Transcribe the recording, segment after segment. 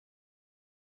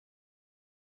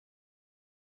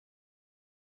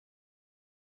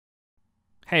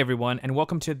Hey everyone, and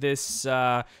welcome to this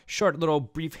short little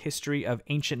brief history of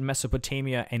ancient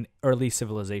Mesopotamia and early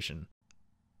civilization.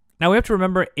 Now we have to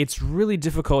remember it's really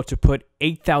difficult to put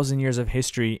 8,000 years of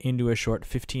history into a short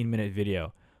 15-minute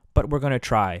video, but we're going to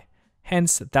try.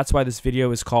 Hence, that's why this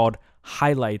video is called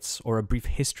Highlights or a Brief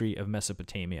History of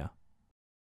Mesopotamia.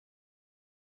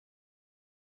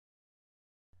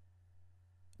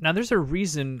 Now, there's a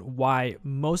reason why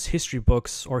most history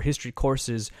books or history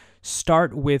courses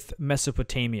start with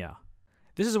Mesopotamia.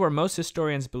 This is where most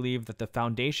historians believe that the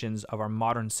foundations of our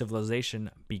modern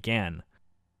civilization began.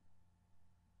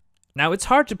 Now, it's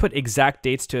hard to put exact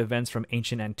dates to events from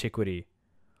ancient antiquity.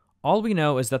 All we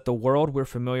know is that the world we're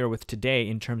familiar with today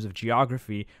in terms of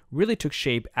geography really took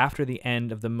shape after the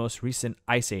end of the most recent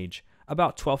ice age,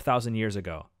 about 12,000 years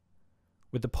ago.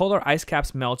 With the polar ice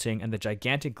caps melting and the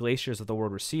gigantic glaciers of the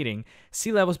world receding,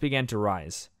 sea levels began to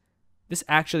rise. This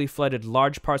actually flooded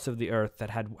large parts of the earth that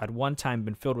had at one time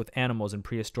been filled with animals and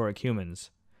prehistoric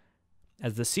humans.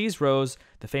 As the seas rose,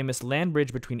 the famous land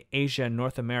bridge between Asia and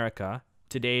North America,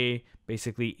 today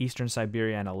basically eastern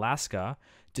Siberia and Alaska,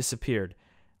 disappeared.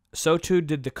 So too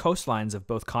did the coastlines of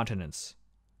both continents.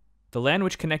 The land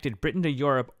which connected Britain to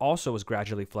Europe also was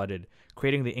gradually flooded,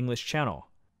 creating the English Channel.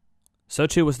 So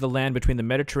too was the land between the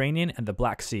Mediterranean and the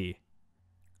Black Sea.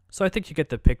 So I think you get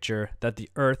the picture that the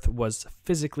Earth was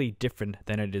physically different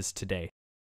than it is today.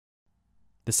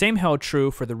 The same held true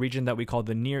for the region that we call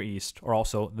the Near East, or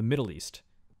also the Middle East.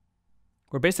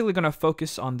 We're basically going to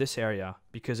focus on this area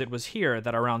because it was here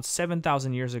that around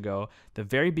 7,000 years ago, the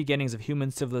very beginnings of human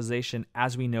civilization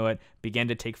as we know it began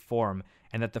to take form,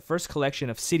 and that the first collection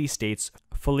of city-states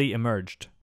fully emerged.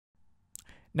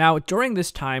 Now, during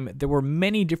this time, there were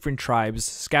many different tribes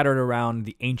scattered around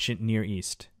the ancient Near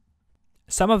East.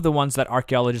 Some of the ones that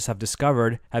archaeologists have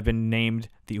discovered have been named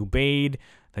the Ubaid,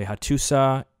 the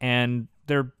Hattusa, and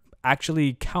there are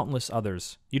actually countless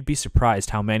others. You'd be surprised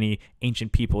how many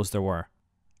ancient peoples there were.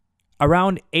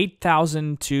 Around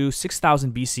 8,000 to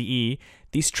 6,000 BCE,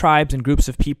 these tribes and groups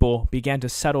of people began to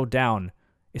settle down.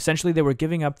 Essentially, they were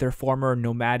giving up their former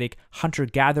nomadic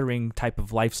hunter-gathering type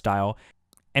of lifestyle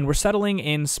and were settling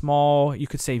in small, you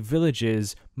could say,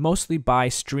 villages, mostly by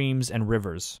streams and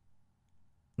rivers.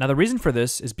 Now, the reason for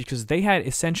this is because they had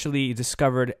essentially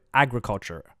discovered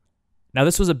agriculture. Now,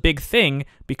 this was a big thing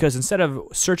because instead of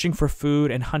searching for food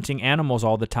and hunting animals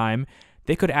all the time,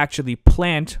 they could actually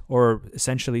plant or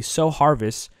essentially sow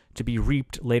harvests to be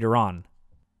reaped later on.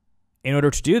 In order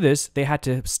to do this, they had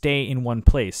to stay in one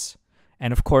place.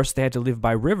 And of course, they had to live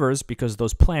by rivers because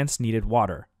those plants needed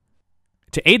water.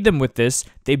 To aid them with this,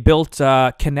 they built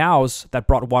canals that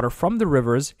brought water from the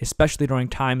rivers, especially during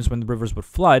times when the rivers would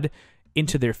flood,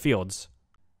 into their fields.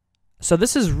 So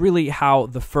this is really how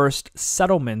the first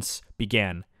settlements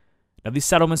began. Now these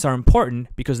settlements are important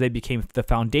because they became the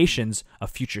foundations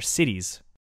of future cities.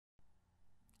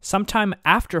 Sometime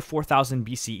after 4000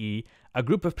 BCE, a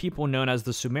group of people known as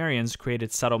the Sumerians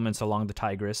created settlements along the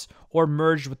Tigris or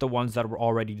merged with the ones that were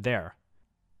already there.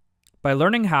 By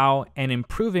learning how and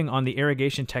improving on the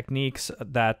irrigation techniques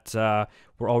that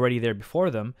were already there before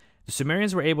them, the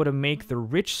Sumerians were able to make the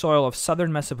rich soil of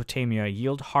southern Mesopotamia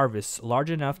yield harvests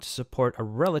large enough to support a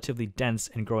relatively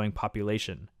dense and growing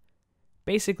population.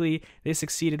 Basically, they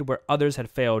succeeded where others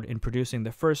had failed in producing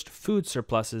the first food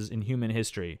surpluses in human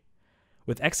history.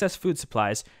 With excess food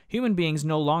supplies, human beings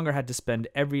no longer had to spend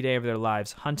every day of their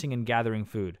lives hunting and gathering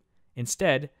food.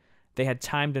 Instead, they had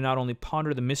time to not only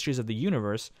ponder the mysteries of the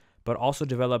universe, but also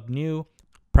develop new,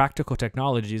 practical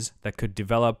technologies that could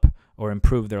develop or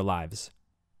improve their lives.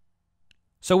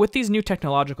 So with these new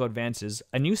technological advances,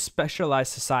 a new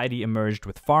specialized society emerged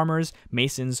with farmers,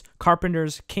 masons,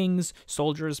 carpenters, kings,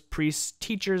 soldiers, priests,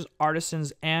 teachers,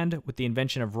 artisans, and, with the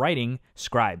invention of writing,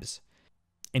 scribes.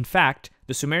 In fact,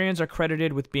 the Sumerians are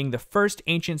credited with being the first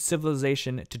ancient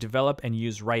civilization to develop and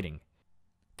use writing.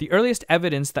 The earliest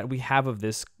evidence that we have of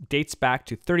this dates back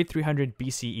to 3300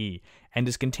 BCE and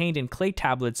is contained in clay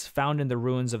tablets found in the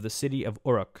ruins of the city of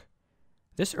Uruk.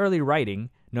 This early writing,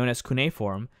 known as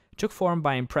cuneiform, took form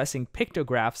by impressing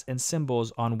pictographs and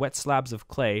symbols on wet slabs of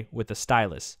clay with a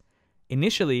stylus.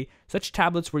 Initially, such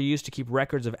tablets were used to keep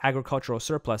records of agricultural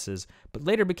surpluses, but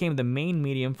later became the main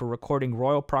medium for recording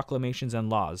royal proclamations and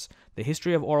laws, the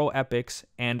history of oral epics,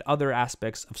 and other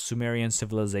aspects of Sumerian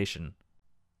civilization.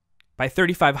 By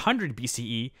 3500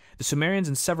 BCE, the Sumerians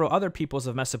and several other peoples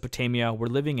of Mesopotamia were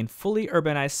living in fully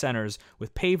urbanized centers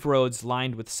with paved roads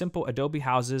lined with simple adobe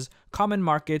houses, common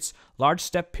markets, large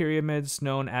step pyramids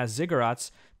known as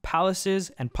ziggurats, palaces,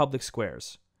 and public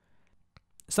squares.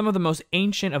 Some of the most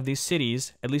ancient of these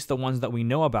cities, at least the ones that we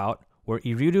know about, were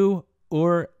Eridu,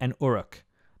 Ur, and Uruk.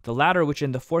 the latter, which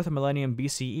in the 4th millennium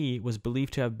BCE was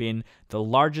believed to have been the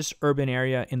largest urban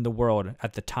area in the world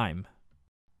at the time.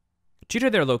 Due to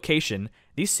their location,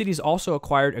 these cities also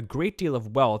acquired a great deal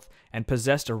of wealth and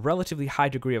possessed a relatively high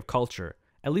degree of culture,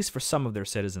 at least for some of their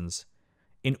citizens.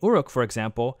 In Uruk, for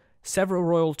example, several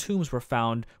royal tombs were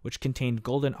found which contained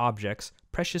golden objects,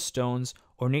 precious stones,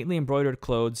 ornately embroidered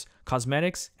clothes,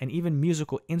 cosmetics, and even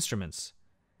musical instruments.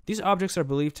 These objects are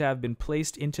believed to have been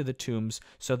placed into the tombs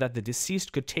so that the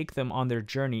deceased could take them on their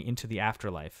journey into the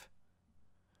afterlife.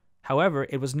 However,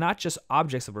 it was not just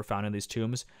objects that were found in these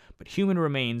tombs, but human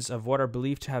remains of what are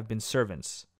believed to have been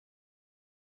servants.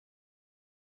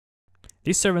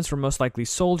 These servants were most likely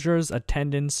soldiers,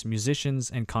 attendants,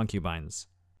 musicians, and concubines.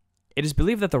 It is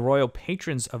believed that the royal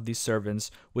patrons of these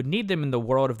servants would need them in the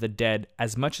world of the dead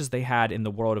as much as they had in the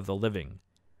world of the living.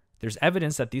 There's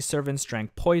evidence that these servants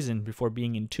drank poison before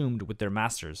being entombed with their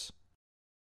masters.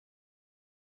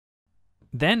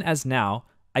 Then, as now,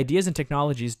 ideas and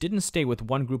technologies didn't stay with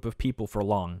one group of people for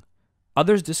long.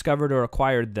 Others discovered or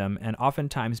acquired them and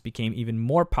oftentimes became even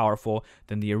more powerful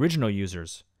than the original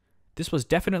users. This was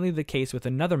definitely the case with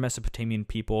another Mesopotamian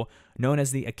people known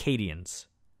as the Akkadians.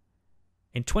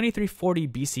 In 2340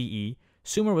 BCE,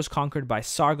 Sumer was conquered by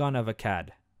Sargon of Akkad.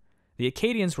 The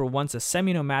Akkadians were once a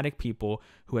semi-nomadic people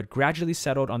who had gradually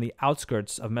settled on the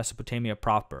outskirts of Mesopotamia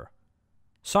proper.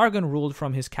 Sargon ruled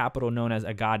from his capital known as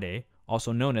Agade,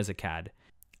 also known as Akkad,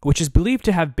 which is believed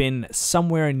to have been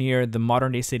somewhere near the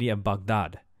modern-day city of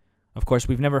Baghdad. Of course,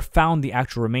 we've never found the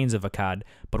actual remains of Akkad,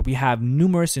 but we have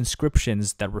numerous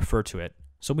inscriptions that refer to it,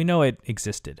 so we know it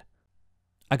existed.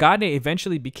 Agade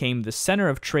eventually became the center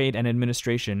of trade and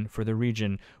administration for the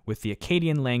region, with the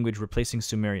Akkadian language replacing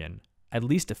Sumerian, at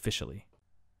least officially.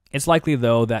 It's likely,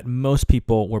 though, that most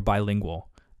people were bilingual.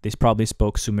 They probably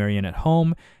spoke Sumerian at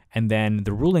home, and then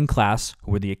the ruling class,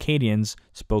 who were the Akkadians,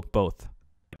 spoke both.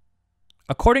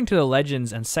 According to the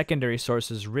legends and secondary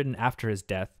sources written after his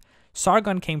death,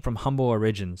 Sargon came from humble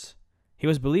origins. He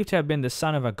was believed to have been the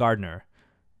son of a gardener.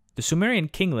 The Sumerian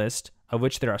king list, of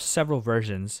which there are several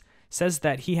versions, says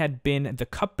that he had been the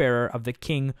cupbearer of the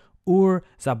king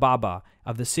Ur-Zababa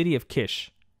of the city of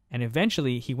Kish, and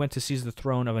eventually he went to seize the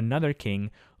throne of another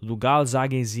king,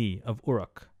 Lugal-Zagezi of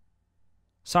Uruk.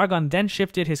 Sargon then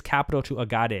shifted his capital to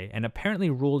Agade and apparently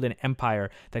ruled an empire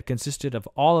that consisted of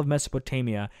all of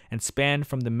Mesopotamia and spanned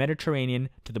from the Mediterranean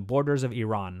to the borders of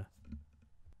Iran.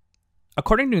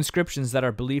 According to inscriptions that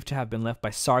are believed to have been left by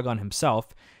Sargon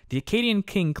himself, the Akkadian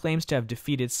king claims to have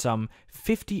defeated some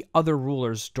 50 other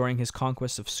rulers during his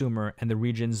conquest of Sumer and the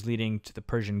regions leading to the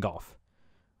Persian Gulf.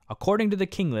 According to the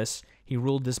king list, he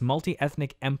ruled this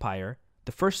multi-ethnic empire,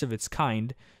 the first of its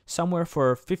kind, somewhere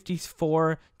for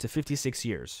 54 to 56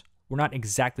 years. We're not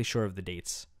exactly sure of the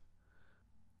dates.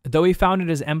 Though he founded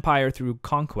his empire through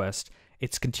conquest,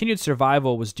 its continued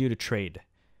survival was due to trade.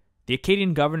 The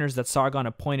Akkadian governors that Sargon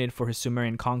appointed for his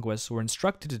Sumerian conquests were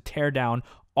instructed to tear down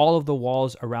all of the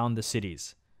walls around the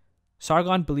cities.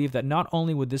 Sargon believed that not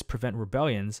only would this prevent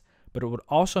rebellions, but it would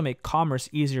also make commerce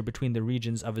easier between the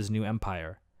regions of his new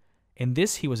empire. In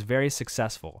this, he was very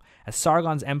successful, as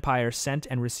Sargon's empire sent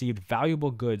and received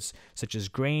valuable goods such as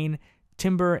grain,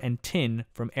 timber, and tin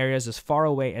from areas as far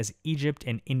away as Egypt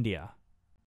and India.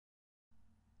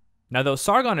 Now, though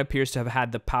Sargon appears to have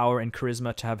had the power and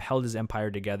charisma to have held his empire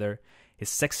together, his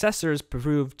successors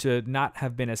proved to not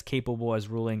have been as capable as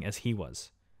ruling as he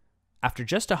was. After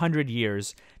just 100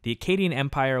 years, the Akkadian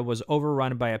Empire was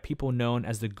overrun by a people known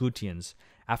as the Gutians,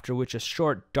 after which a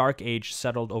short, dark age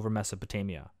settled over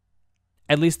Mesopotamia.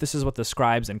 At least this is what the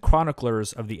scribes and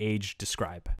chroniclers of the age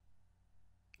describe.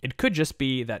 It could just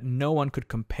be that no one could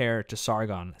compare to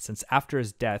Sargon, since after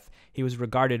his death, he was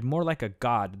regarded more like a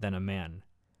god than a man.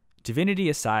 Divinity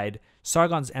aside,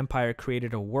 Sargon's empire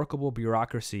created a workable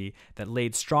bureaucracy that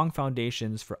laid strong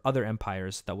foundations for other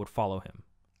empires that would follow him.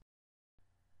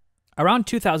 Around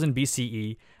 2000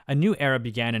 BCE, a new era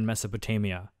began in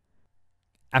Mesopotamia.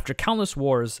 After countless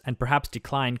wars and perhaps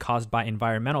decline caused by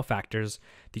environmental factors,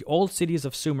 the old cities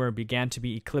of Sumer began to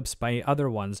be eclipsed by other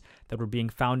ones that were being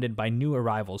founded by new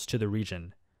arrivals to the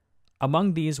region.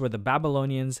 Among these were the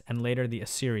Babylonians and later the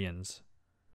Assyrians.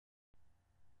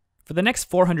 For the next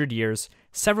 400 years,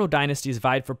 several dynasties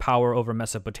vied for power over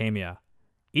Mesopotamia.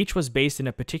 Each was based in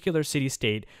a particular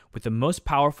city-state, with the most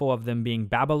powerful of them being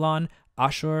Babylon,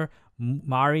 Ashur,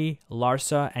 Mari,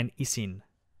 Larsa, and Isin.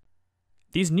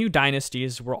 These new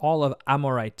dynasties were all of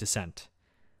Amorite descent.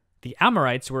 The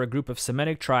Amorites were a group of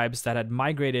Semitic tribes that had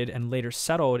migrated and later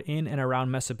settled in and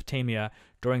around Mesopotamia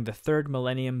during the 3rd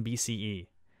millennium BCE.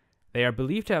 They are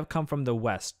believed to have come from the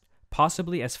west,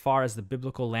 possibly as far as the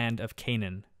biblical land of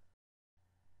Canaan.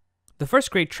 The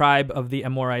first great tribe of the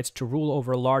Amorites to rule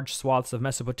over large swaths of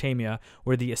Mesopotamia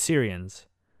were the Assyrians.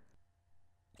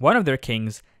 One of their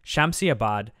kings,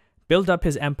 Shamshi-Adad, built up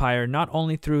his empire not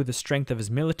only through the strength of his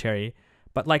military,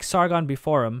 but like Sargon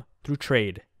before him, through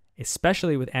trade,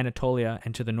 especially with Anatolia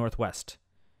and to the northwest.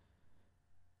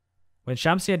 When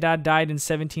Shamshi-Adad died in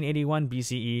 1781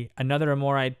 BCE, another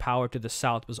Amorite power to the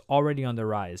south was already on the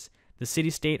rise, the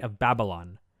city-state of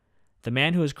Babylon. The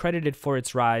man who is credited for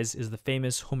its rise is the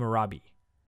famous Hammurabi.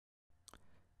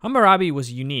 Hammurabi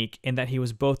was unique in that he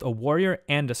was both a warrior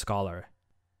and a scholar.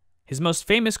 His most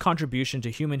famous contribution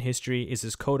to human history is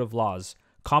his Code of Laws,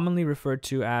 commonly referred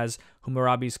to as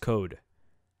Hammurabi's Code.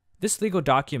 This legal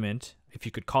document, if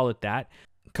you could call it that,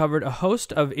 covered a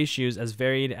host of issues as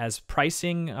varied as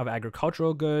pricing of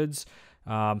agricultural goods,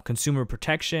 consumer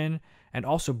protection, and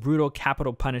also brutal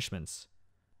capital punishments.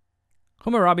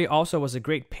 Hammurabi also was a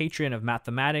great patron of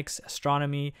mathematics,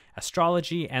 astronomy,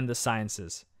 astrology, and the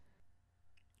sciences.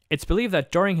 It's believed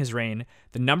that during his reign,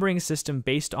 the numbering system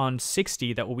based on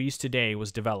 60 that we use today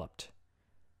was developed.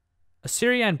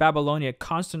 Assyria and Babylonia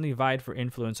constantly vied for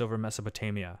influence over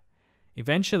Mesopotamia.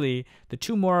 Eventually, the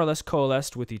two more or less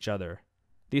coalesced with each other.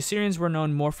 The Assyrians were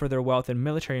known more for their wealth and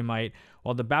military might,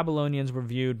 while the Babylonians were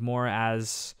viewed more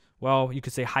as, well, you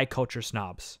could say high culture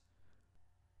snobs.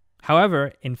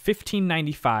 However, in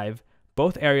 1595,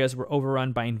 both areas were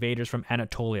overrun by invaders from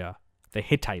Anatolia, the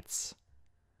Hittites.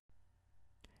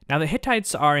 Now, the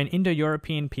Hittites are an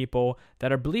Indo-European people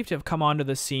that are believed to have come onto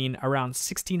the scene around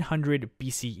 1600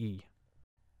 BCE.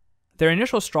 Their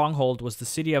initial stronghold was the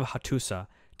city of Hattusa,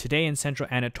 today in central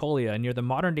Anatolia near the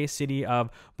modern-day city of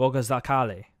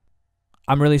Boğaziçi'li.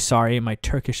 I'm really sorry, my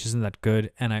Turkish isn't that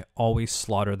good, and I always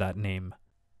slaughter that name.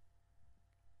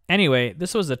 Anyway,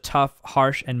 this was a tough,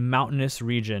 harsh, and mountainous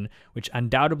region which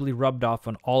undoubtedly rubbed off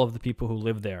on all of the people who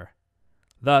lived there.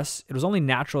 Thus, it was only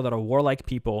natural that a warlike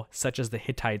people, such as the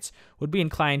Hittites, would be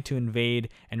inclined to invade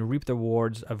and reap the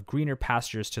rewards of greener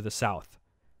pastures to the south.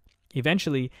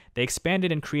 Eventually, they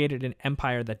expanded and created an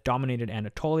empire that dominated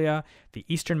Anatolia, the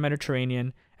eastern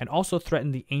Mediterranean, and also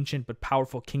threatened the ancient but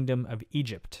powerful kingdom of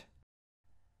Egypt.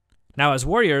 Now, as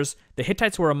warriors, the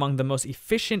Hittites were among the most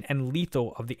efficient and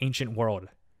lethal of the ancient world.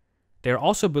 They are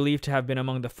also believed to have been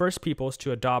among the first peoples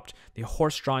to adopt the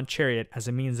horse-drawn chariot as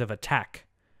a means of attack.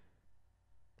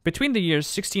 Between the years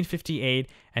 1658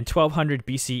 and 1200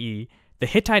 BCE, the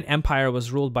Hittite Empire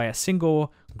was ruled by a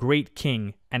single great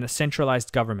king and a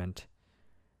centralized government.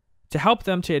 To help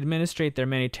them to administrate their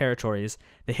many territories,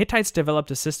 the Hittites developed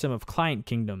a system of client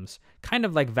kingdoms, kind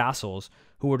of like vassals,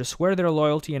 who were to swear their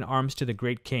loyalty and arms to the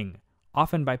great king,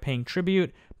 often by paying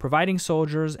tribute, providing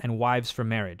soldiers, and wives for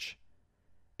marriage.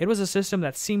 It was a system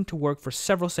that seemed to work for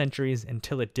several centuries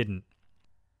until it didn't.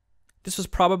 This was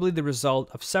probably the result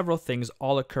of several things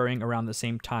all occurring around the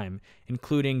same time,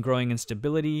 including growing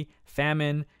instability,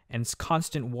 famine, and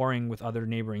constant warring with other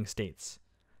neighboring states.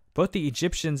 Both the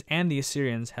Egyptians and the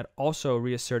Assyrians had also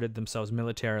reasserted themselves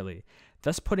militarily,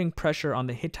 thus putting pressure on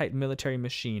the Hittite military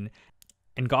machine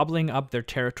and gobbling up their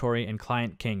territory and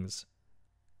client kings.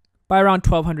 By around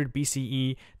 1200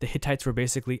 BCE, the Hittites were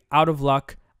basically out of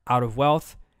luck, out of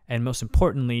wealth, and most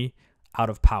importantly, out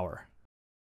of power.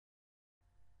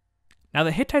 Now,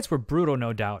 the Hittites were brutal,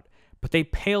 no doubt, but they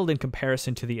paled in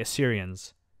comparison to the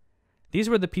Assyrians. These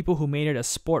were the people who made it a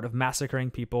sport of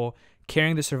massacring people,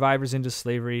 carrying the survivors into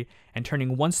slavery, and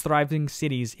turning once thriving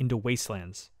cities into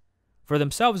wastelands. For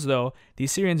themselves, though, the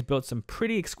Assyrians built some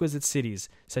pretty exquisite cities,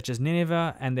 such as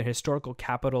Nineveh and their historical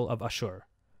capital of Ashur.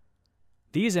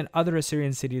 These and other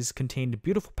Assyrian cities contained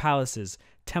beautiful palaces,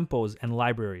 temples, and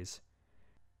libraries.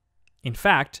 In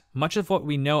fact, much of what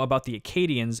we know about the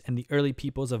Akkadians and the early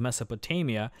peoples of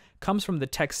Mesopotamia comes from the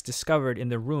texts discovered in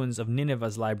the ruins of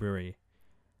Nineveh's library.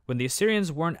 When the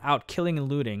Assyrians weren't out killing and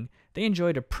looting, they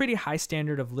enjoyed a pretty high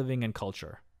standard of living and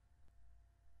culture.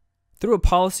 Through a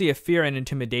policy of fear and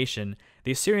intimidation,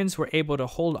 the Assyrians were able to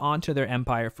hold on to their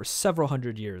empire for several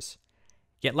hundred years.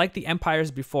 Yet like the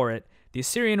empires before it, the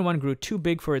Assyrian one grew too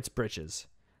big for its britches.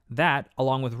 That,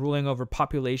 along with ruling over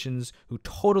populations who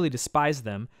totally despised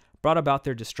them, brought about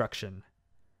their destruction.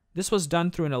 This was done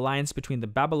through an alliance between the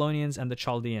Babylonians and the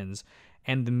Chaldeans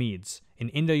and the Medes, an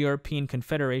Indo-European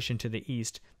confederation to the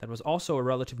east that was also a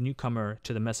relative newcomer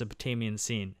to the Mesopotamian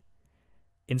scene.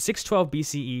 In 612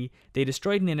 BCE, they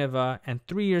destroyed Nineveh and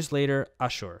 3 years later,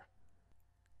 Ashur.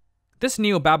 This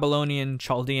Neo-Babylonian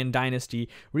Chaldean dynasty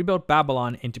rebuilt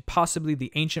Babylon into possibly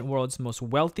the ancient world's most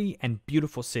wealthy and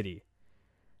beautiful city.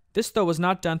 This, though, was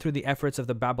not done through the efforts of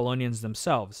the Babylonians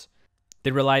themselves. They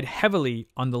relied heavily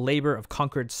on the labor of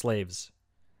conquered slaves.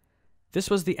 This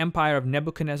was the empire of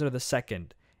Nebuchadnezzar II,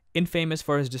 Infamous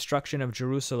for his destruction of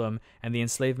Jerusalem and the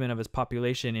enslavement of its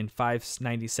population in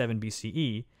 597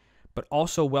 BCE, but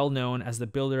also well known as the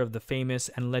builder of the famous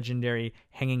and legendary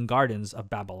Hanging Gardens of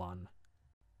Babylon.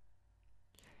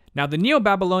 Now, the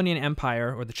Neo-Babylonian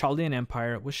Empire, or the Chaldean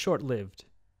Empire, was short-lived.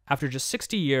 After just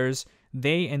 60 years,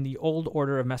 they and the old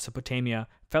order of Mesopotamia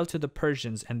fell to the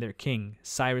Persians and their king,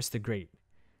 Cyrus the Great.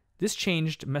 This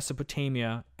changed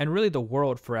Mesopotamia and really the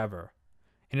world forever.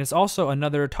 And it's also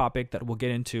another topic that we'll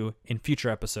get into in future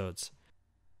episodes.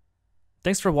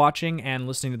 Thanks for watching and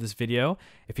listening to this video.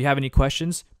 If you have any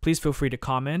questions, please feel free to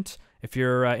comment. If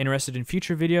you're interested in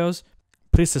future videos,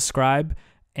 please subscribe,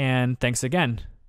 and thanks again.